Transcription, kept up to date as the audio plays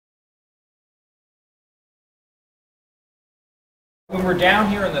When we're down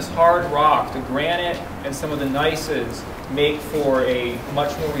here in this hard rock, the granite and some of the gneisses make for a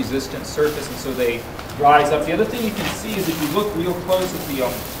much more resistant surface, and so they rise up. The other thing you can see is if you look real close at the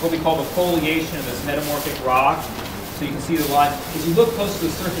what we call the foliation of this metamorphic rock, so you can see the line. As you look close to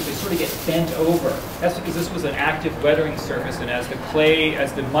the surface, they sort of get bent over. That's because this was an active weathering surface, and as the clay,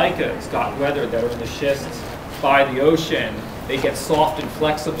 as the micas got weathered that are in the schists by the ocean, they get soft and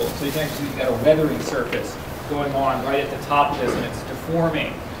flexible. So you can actually you've got a weathering surface going on right at the top of this, and it's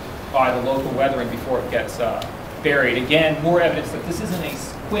deforming by the local weathering before it gets buried. Again, more evidence that this isn't a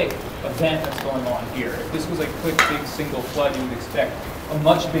quick event that's going on here. If this was a quick, big single flood, you would expect a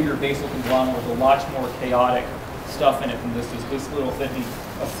much bigger basal conglomerate with a lot more chaotic stuff in it than this is. This little thing,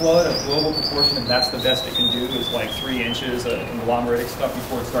 a flood of global proportion, and that's the best it can do, is like 3 inches of conglomeratic stuff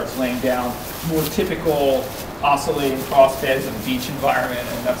before it starts laying down more typical oscillating cross beds of the beach environment,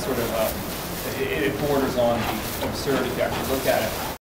 and that's sort of it borders on the absurd if you actually look at it.